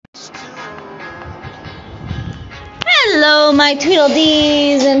Hello, my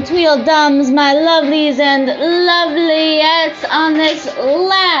Tweedledees and Tweedledums, my lovelies and lovelyettes, on this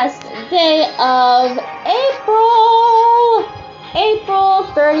last day of April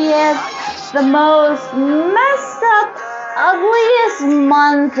 30th, the most messed up, ugliest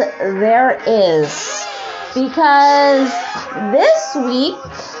month there is, because this week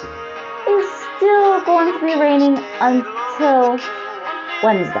is still going to be raining until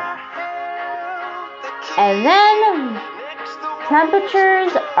Wednesday. And then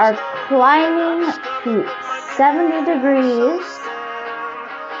temperatures are climbing to 70 degrees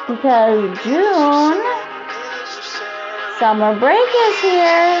because June, summer break is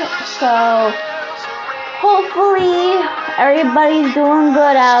here. So hopefully everybody's doing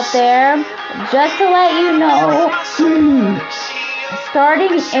good out there. Just to let you know,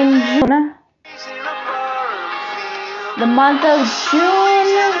 starting in June, the month of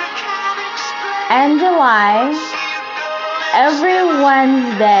June and July, every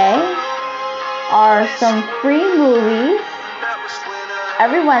Wednesday are some free movies.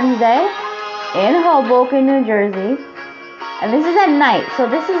 Every Wednesday in Hoboken, New Jersey. And this is at night, so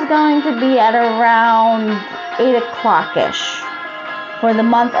this is going to be at around 8 o'clock-ish for the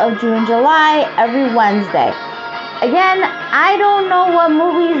month of June and July, every Wednesday. Again, I don't know what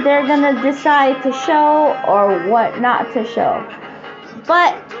movies they're going to decide to show or what not to show.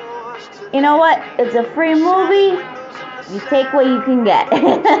 But you know what? It's a free movie. You take what you can get.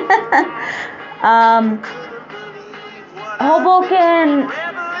 Hoboken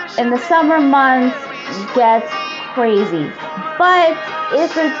in the summer months gets crazy. But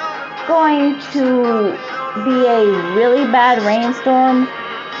if it's going to be a really bad rainstorm,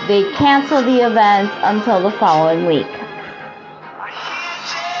 they cancel the event until the following week.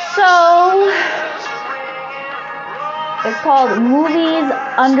 So it's called Movies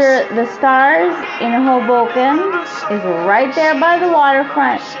Under the Stars in Hoboken. It's right there by the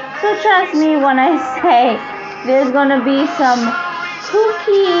waterfront. So trust me when I say there's going to be some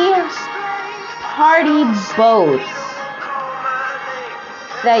kooky party boats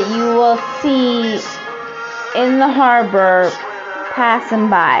that you will see in the harbor passing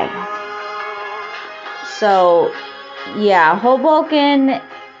by. So, yeah, Hoboken,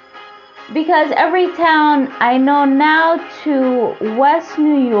 because every town I know now to West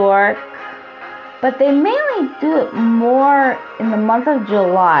New York, but they mainly do it more in the month of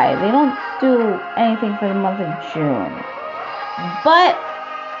July. They don't do anything for the month of June. But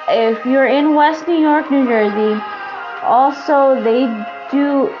if you're in West New York, New Jersey, also they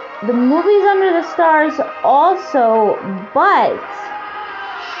do the Movies Under the Stars also, but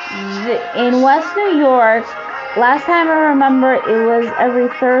in West New York, last time I remember, it was every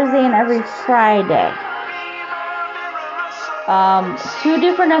Thursday and every Friday. Two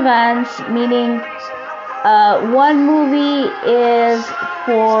different events, meaning one movie is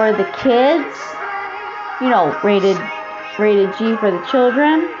for the kids, rated G for the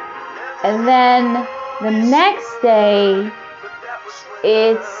children, and then the next day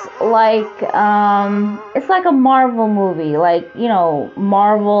it's like a Marvel movie, like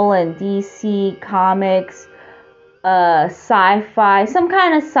Marvel and DC comics. Sci-fi, some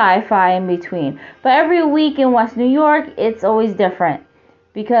kind of sci-fi in between. But every week in West New York, it's always different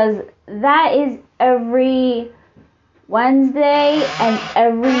because that is every Wednesday and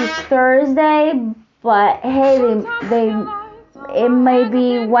every Thursday. But hey, it may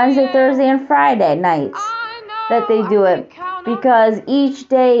be Wednesday, Thursday, and Friday nights that they do it because each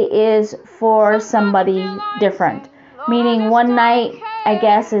day is for somebody different. Meaning one night, I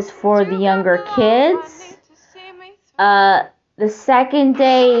guess, is for the younger kids. The second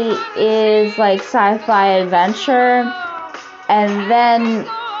day is like sci-fi adventure, and then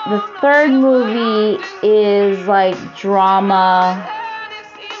the third movie is like drama,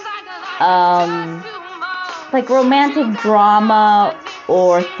 like romantic drama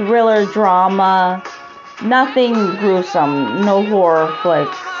or thriller drama. Nothing gruesome, no horror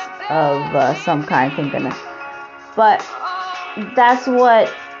flicks of some kind, thank goodness. But that's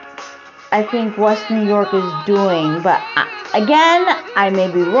what I think West New York is doing, but again, I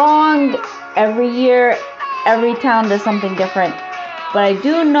may be wrong. Every year, every town does something different. But I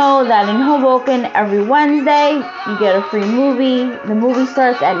do know that in Hoboken, every Wednesday, you get a free movie. The movie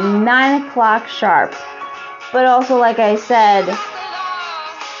starts at 9 o'clock sharp. But also, like I said,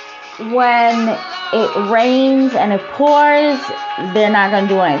 when it rains and it pours, they're not going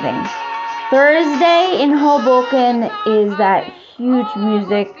to do anything. Thursday in Hoboken is that huge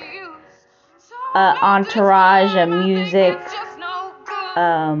music entourage and music,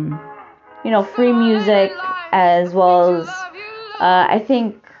 free music, as well as I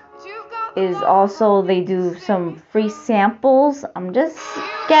think is also they do some free samples. I'm just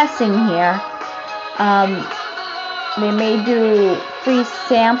guessing here. They may do free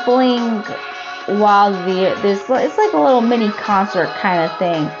sampling while it's like a little mini concert kind of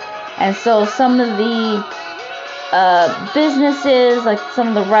thing. And so some of the businesses, like some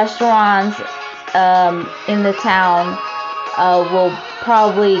of the restaurants in the town, will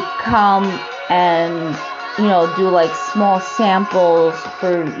probably come and do like small samples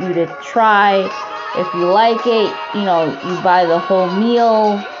for you to try. If you like it, you buy the whole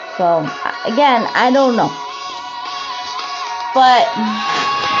meal. So again, I don't know, but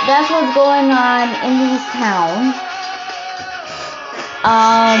that's what's going on in these towns.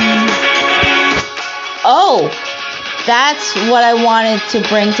 Oh, that's what I wanted to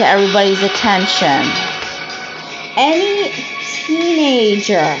bring to everybody's attention. Any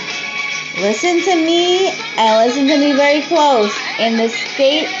teenager, listen to me and listen to me very close. In the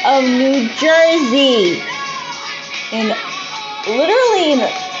state of New Jersey, literally in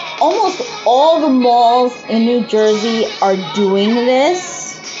almost all the malls in New Jersey are doing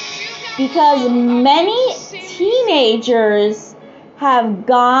this because many teenagers have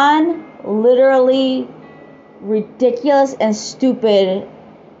gone literally ridiculous and stupid,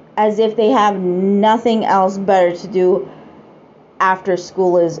 as if they have nothing else better to do after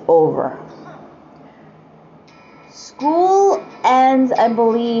school is over. School ends, I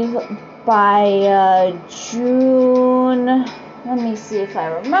believe, by June. Let me see if I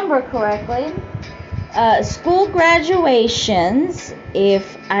remember correctly. School graduations,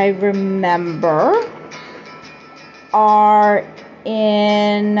 if I remember, are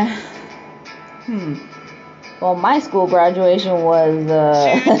in well, my school graduation was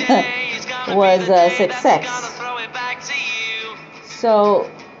a success. So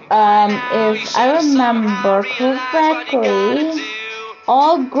if I remember correctly,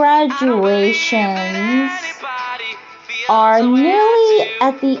 all graduations are nearly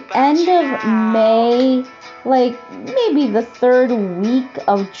at the end of May. Like maybe the third week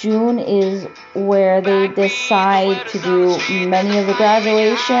of June is where they decide to do many of the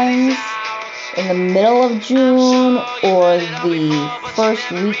graduations. In the middle of June, or the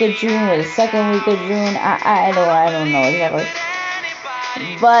first week of June, or the second week of June. I don't know exactly.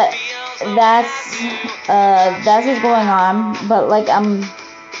 But that's what's going on. But like I'm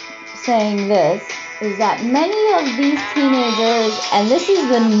saying, this is that many of these teenagers, and this is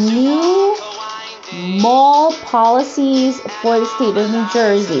the new mall policies for the state of New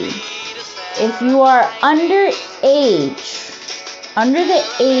Jersey. If you are under the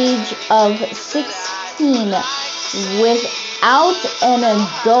age of 16 without an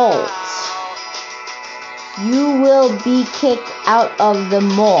adult, you will be kicked out of the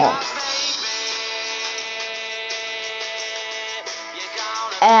mall.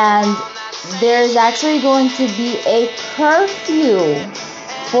 And there's actually going to be a curfew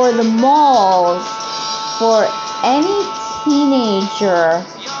for the malls for any teenager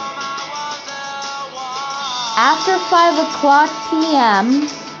after 5 o'clock p.m.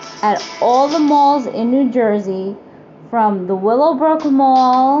 at all the malls in New Jersey, from the Willowbrook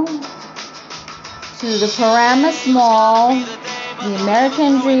Mall to the Paramus Mall, the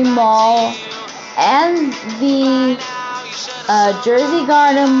American Dream Mall, and the Jersey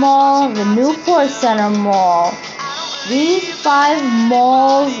Garden Mall, the Newport Center Mall. These 5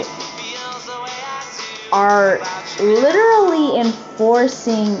 malls are literally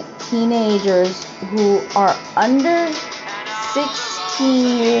enforcing teenagers who are under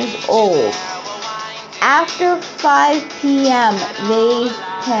 16 years old. After 5 p.m., they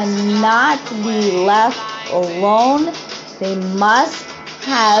cannot be left alone. They must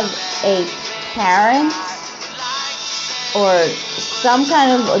have a parent or some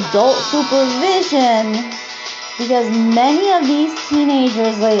kind of adult supervision, because many of these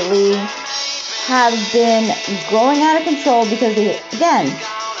teenagers lately have been growing out of control because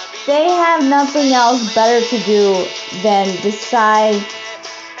they have nothing else better to do than decide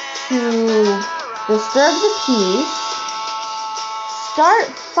to disturb the peace, start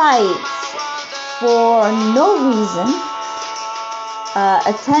fights for no reason,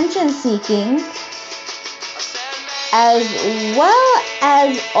 attention seeking, as well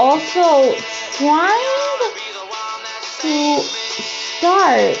as also trying to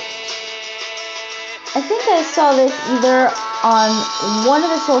start. I think I saw this either on one of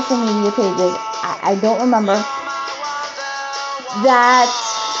the social media pages, I don't remember, that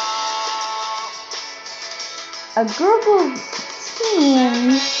a group of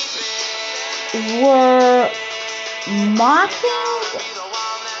teens were mocking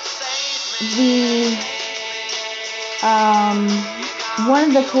the one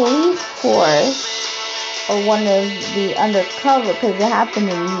of the police force, or one of the undercover, because it happened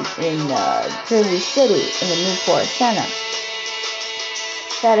in Jersey City, in the Newport Center.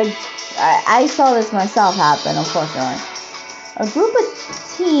 I saw this myself happen, unfortunately. A group of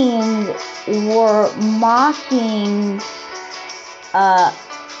teens were mocking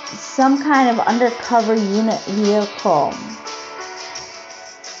some kind of undercover unit vehicle.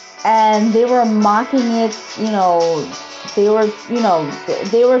 And they were mocking it, they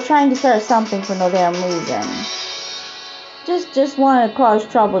were trying to start something for no damn reason. Just wanted to cause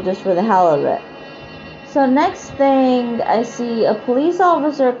trouble just for the hell of it. So next thing I see, a police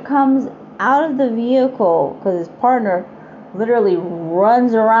officer comes out of the vehicle because his partner literally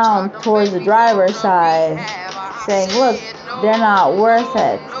runs around towards the driver's side saying, look, they're not worth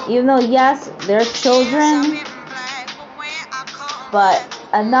it. Even though, yes, they're children, but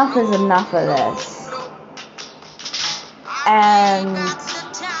enough is enough of this. And,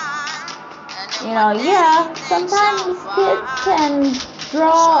 yeah, sometimes kids can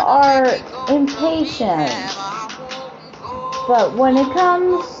draw our impatience. But when it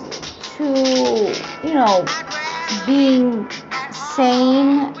comes to, being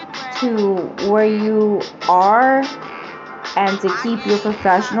sane to where you are and to keep your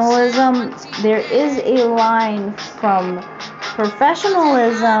professionalism, there is a line from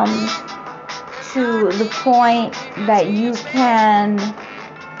professionalism to the point that you can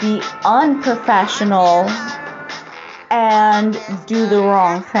be unprofessional and do the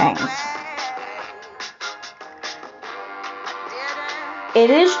wrong thing. It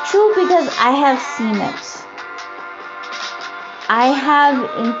is true because I have seen it. I have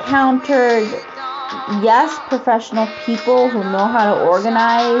encountered, yes, professional people who know how to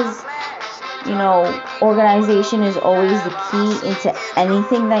organize. Organization is always the key into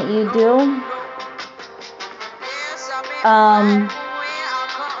anything that you do.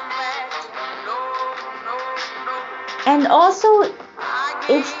 And also,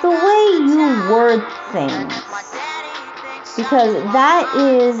 it's the way you word things. Because that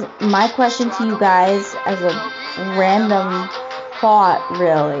is my question to you guys as a random thought,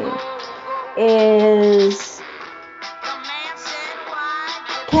 really, is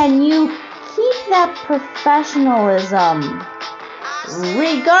can you keep that professionalism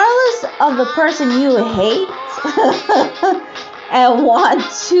regardless of the person you hate and want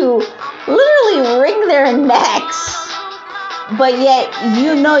to literally wring their necks, but yet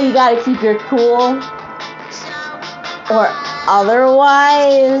you gotta keep your cool, or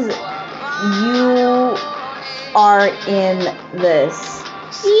otherwise you are in the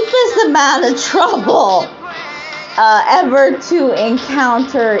steepest amount of trouble ever to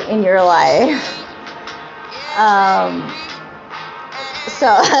encounter in your life.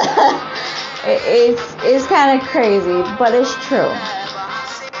 So it's kind of crazy, but it's true.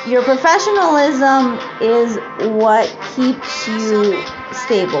 Your professionalism is what keeps you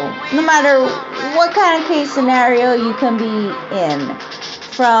stable, no matter what kind of case scenario you can be in.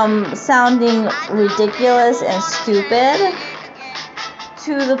 From sounding ridiculous and stupid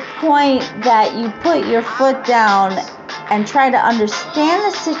to the point that you put your foot down and try to understand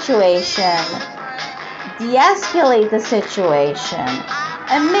the situation, de-escalate the situation,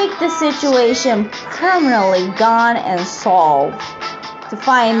 and make the situation permanently gone and solved to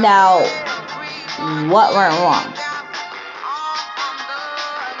find out what went wrong.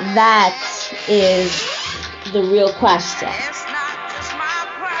 That is the real question.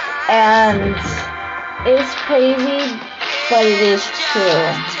 And it's crazy, but it is true.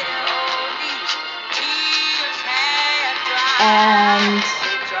 And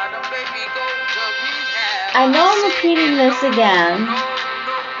I know I'm repeating this again,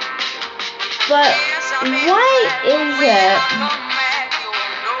 but why is it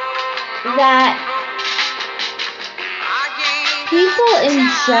that people in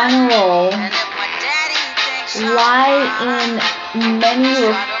general lie in many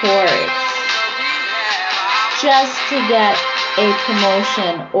reports just to get a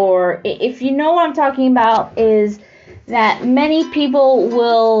promotion? Or if you know what I'm talking about, is that many people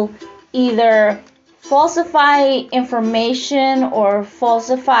will either falsify information or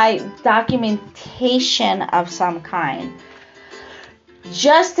falsify documentation of some kind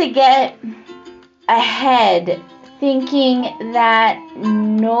just to get ahead, thinking that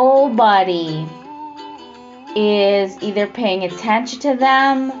nobody is either paying attention to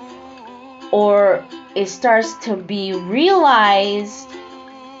them, or it starts to be realized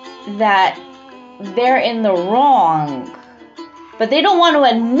that they're in the wrong, but they don't want to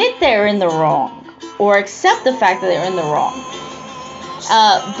admit they're in the wrong or accept the fact that they're in the wrong.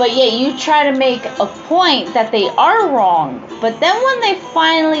 But yet you try to make a point that they are wrong. But then when they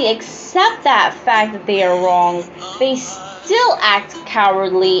finally accept that fact that they are wrong, they still act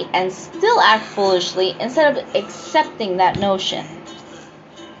cowardly and still act foolishly instead of accepting that notion.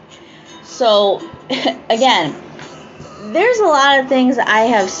 So, again, there's a lot of things I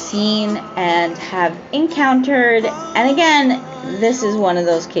have seen and have encountered, and again, this is one of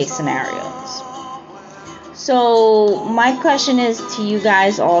those case scenarios. So my question is to you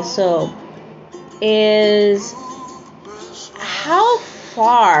guys also is, how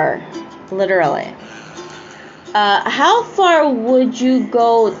far, literally, how far would you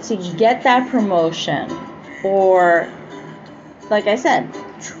go to get that promotion? Or, like I said,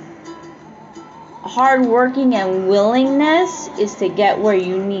 hard working and willingness is to get where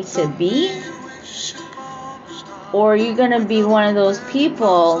you need to be? Or are you going to be one of those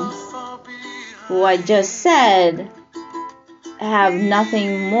people who I just said have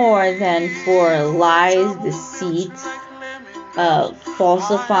nothing more than for lies, deceit,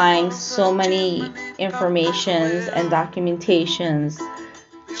 falsifying so many informations and documentations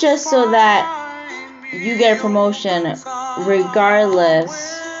just so that you get a promotion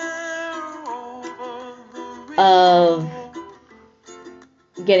regardless of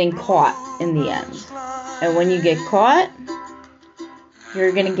getting caught in the end? And when you get caught,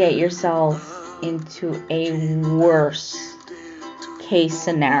 you're going to get yourself into a worse case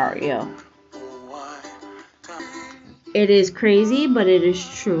scenario. It is crazy, but it is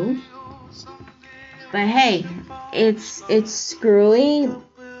true. But hey, it's screwy,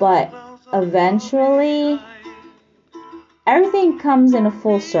 but eventually everything comes in a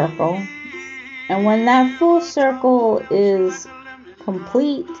full circle. And when that full circle is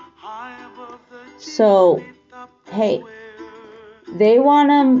complete, so hey, they want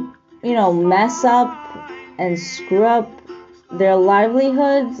to, mess up and screw up their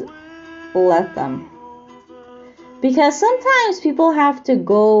livelihoods, let them. Because sometimes people have to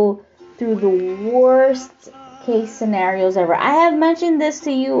go through the worst case scenarios ever. I have mentioned this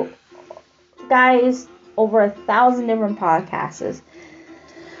to you guys over 1,000 different podcasts.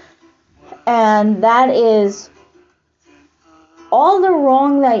 And that is all the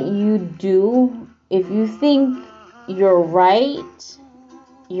wrong that you do. If you think you're right,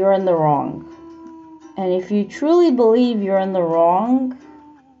 you're in the wrong. And if you truly believe you're in the wrong,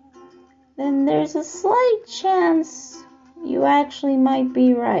 then there's a slight chance you actually might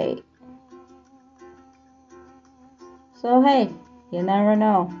be right. So hey, you never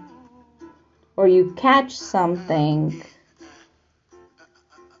know. Or you catch something,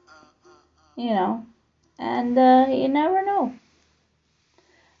 and you never know.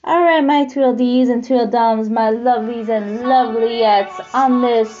 Alright, my Tweedled's and Tweedledums, my lovelies and lovelyettes, on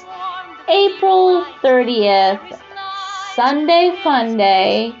this April 30th, Sunday Fun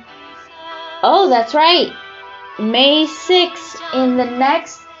Day. Oh, that's right, May 6th, in the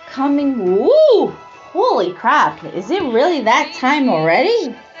next coming, woo, holy crap, is it really that time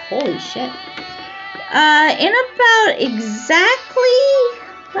already? Holy shit. In about exactly,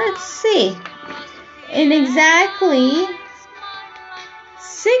 let's see, in exactly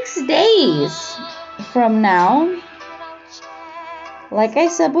 6 days from now, like I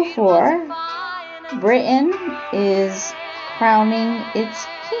said before, Britain is crowning its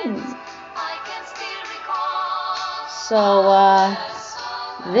king. So,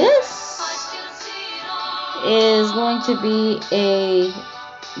 this is going to be a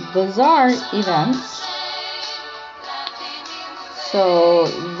bizarre event. So,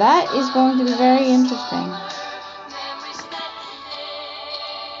 that is going to be very interesting.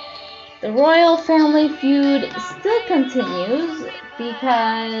 The royal family feud still continues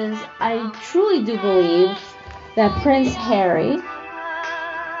because I truly do believe that Prince Harry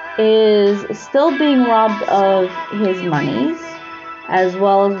is still being robbed of his monies, as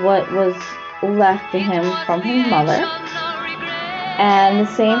well as what was left to him from his mother. And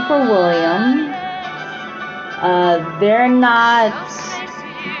the same for William.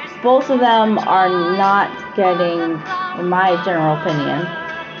 Both of them are not getting, in my general opinion,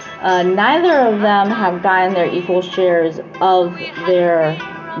 neither of them have gotten their equal shares of their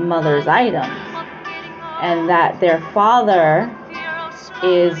mother's items. And that their father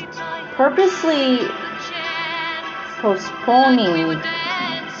is purposely postponing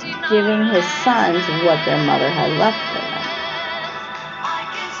giving his sons what their mother had left for them.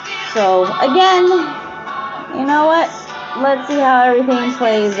 So, again, you know what? Let's see how everything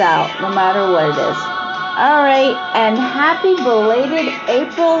plays out, no matter what it is. Alright, and happy belated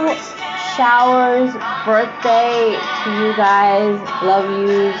April Showers birthday to you guys. Love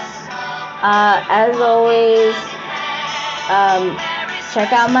yous. As always,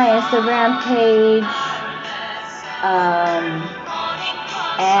 check out my Instagram page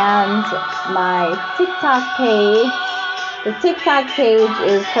and my TikTok page. The TikTok page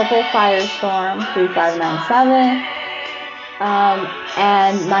is Purple Firestorm 3597.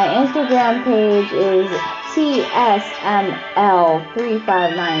 And my Instagram page is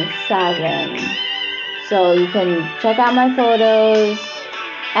TSML3597. So you can check out my photos,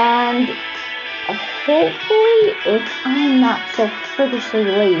 and hopefully, if I'm not so freakishly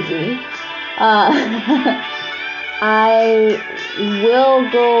lazy, I will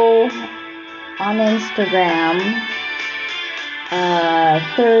go on Instagram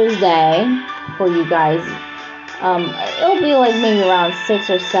Thursday for you guys. It'll be like maybe around 6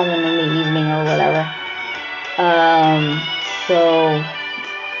 or 7 in the evening or whatever. So,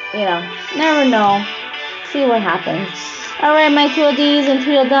 never know. See what happens. Alright, my Tweedledums and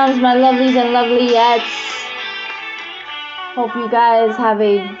Tweedledums, my lovelies and lovelyettes. Hope you guys have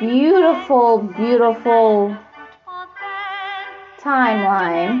a beautiful, beautiful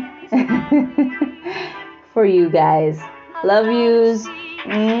timeline for you guys. Love yous.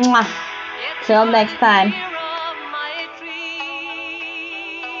 Mwah. Till next time.